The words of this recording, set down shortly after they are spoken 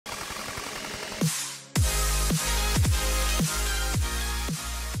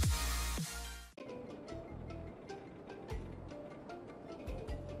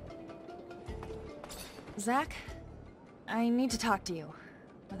Zach, I need to talk to you,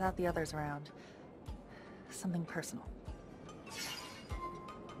 without the others around. Something personal.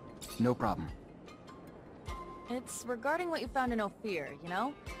 No problem. It's regarding what you found in Ophir, you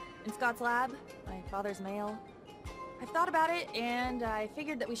know? In Scott's lab, my father's mail. I've thought about it, and I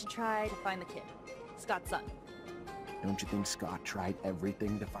figured that we should try to find the kid. Scott's son. Don't you think Scott tried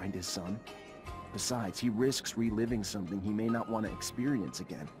everything to find his son? Besides, he risks reliving something he may not want to experience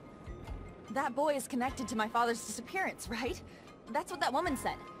again. That boy is connected to my father's disappearance, right? That's what that woman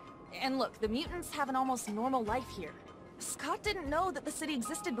said. And look, the mutants have an almost normal life here. Scott didn't know that the city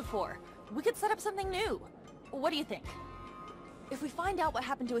existed before. We could set up something new. What do you think? If we find out what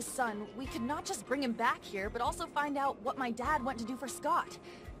happened to his son, we could not just bring him back here, but also find out what my dad went to do for Scott.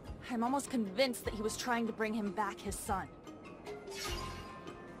 I'm almost convinced that he was trying to bring him back his son.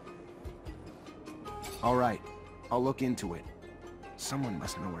 All right, I'll look into it. Someone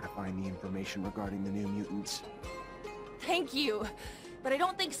must know where to find the information regarding the new mutants. Thank you! But I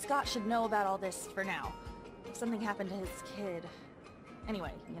don't think Scott should know about all this for now. If something happened to his kid...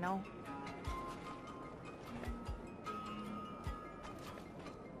 Anyway, you know?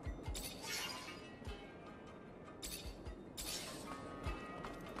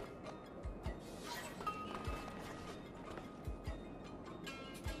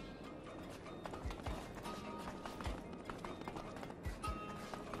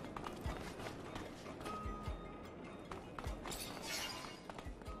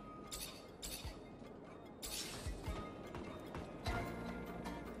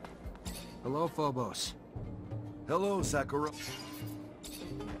 Hello, Phobos. Hello, Sakura.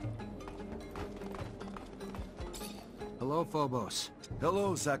 Hello, Phobos.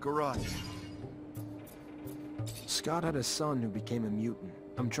 Hello, Sakurai. Scott had a son who became a mutant.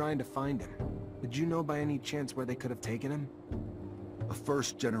 I'm trying to find him. Did you know by any chance where they could have taken him? A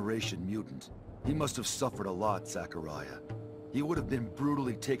first-generation mutant. He must have suffered a lot, Zachariah. He would have been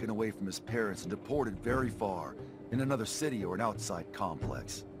brutally taken away from his parents and deported very far, in another city or an outside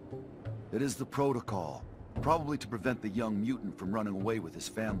complex. It is the protocol, probably to prevent the young mutant from running away with his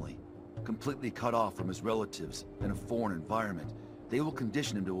family. Completely cut off from his relatives in a foreign environment, they will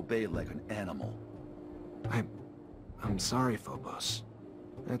condition him to obey like an animal. I'm sorry, Phobos.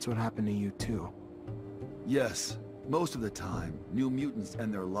 That's what happened to you too. Yes, most of the time, new mutants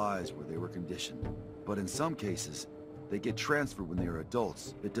end their lives where they were conditioned. But in some cases, they get transferred when they are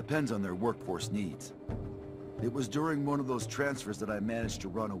adults. It depends on their workforce needs. It was during one of those transfers that I managed to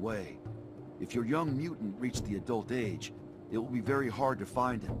run away. If your young mutant reached the adult age, it will be very hard to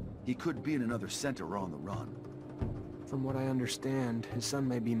find him. He could be in another center or on the run. From what I understand, his son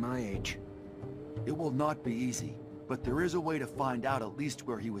may be my age. It will not be easy, but there is a way to find out at least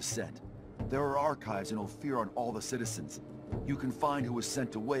where he was sent. There are archives in Ophir on all the citizens. You can find who was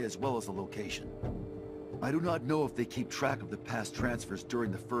sent away as well as the location. I do not know if they keep track of the past transfers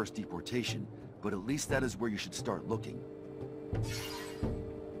during the first deportation, but at least that is where you should start looking.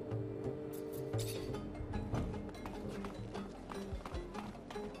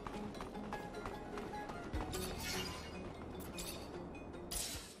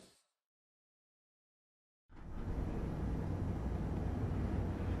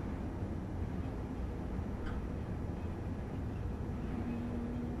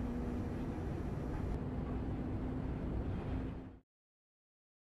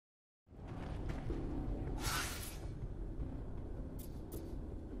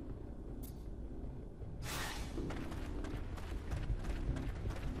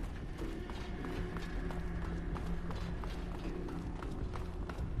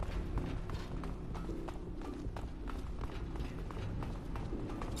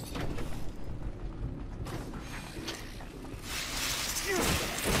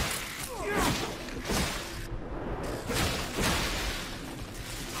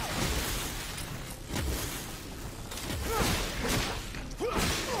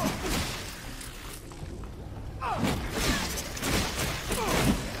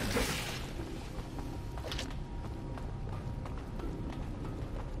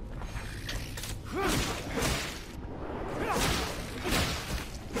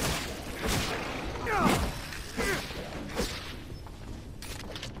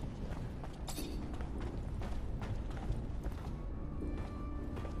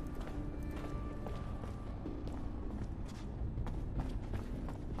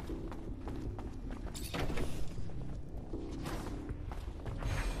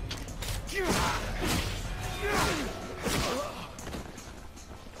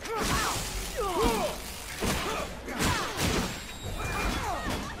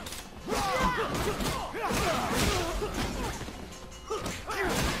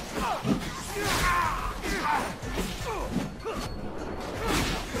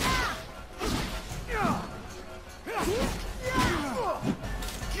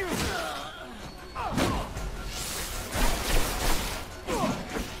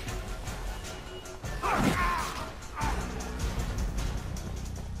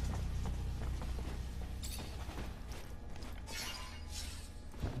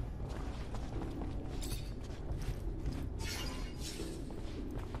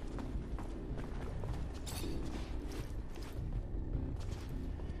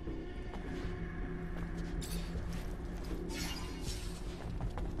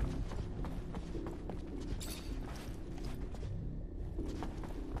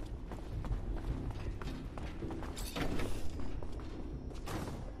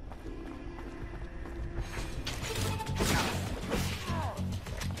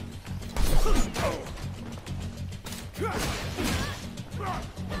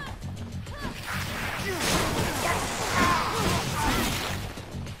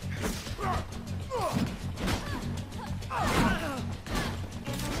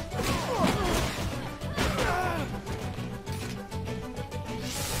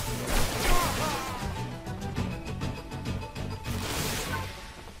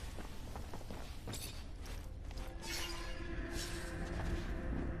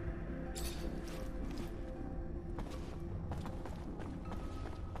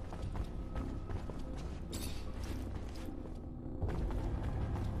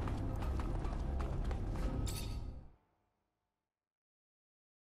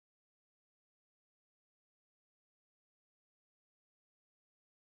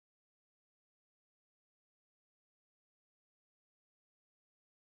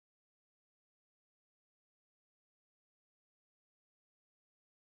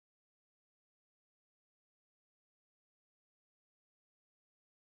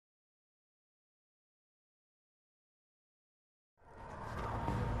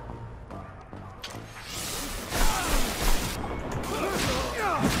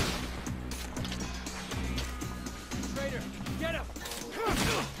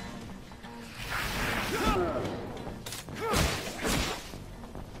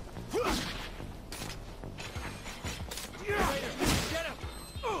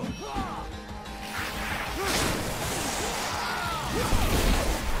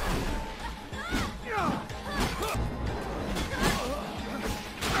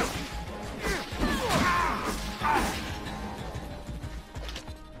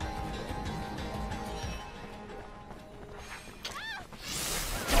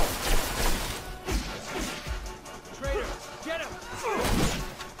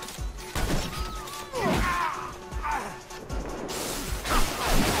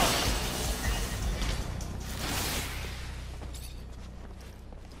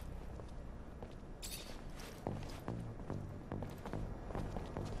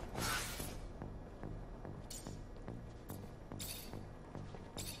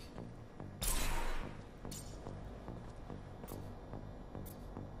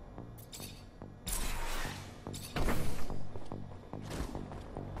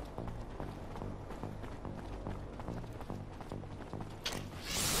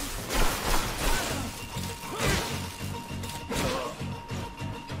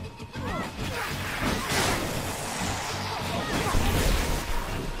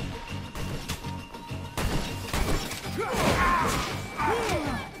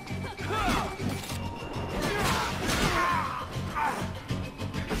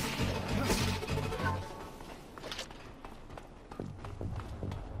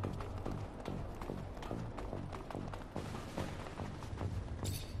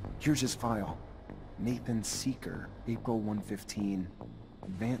 Here's his file. Nathan Seeker, April 115.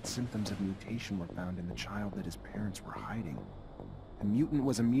 Advanced symptoms of mutation were found in the child that his parents were hiding. The mutant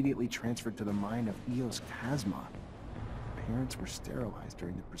was immediately transferred to the mine of Eos Chasma. The parents were sterilized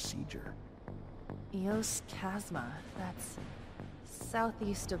during the procedure. Eos Chasma, that's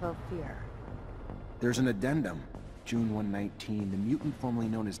southeast of Ophir. There's an addendum. June 119, the mutant formerly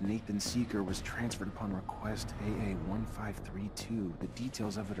known as Nathan Seeker was transferred upon request AA-1532. The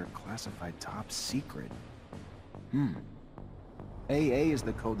details of it are classified top secret. AA is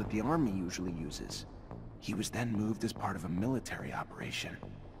the code that the Army usually uses. He was then moved as part of a military operation.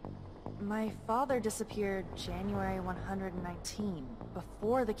 My father disappeared January 119,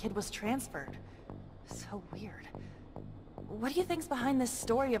 before the kid was transferred. So weird. What do you think's behind this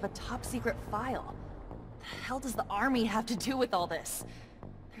story of a top-secret file? The hell does the Army have to do with all this?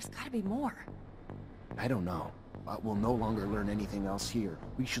 There's gotta be more. I don't know, but we'll no longer learn anything else here.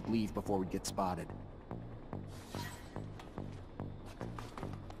 We should leave before we get spotted.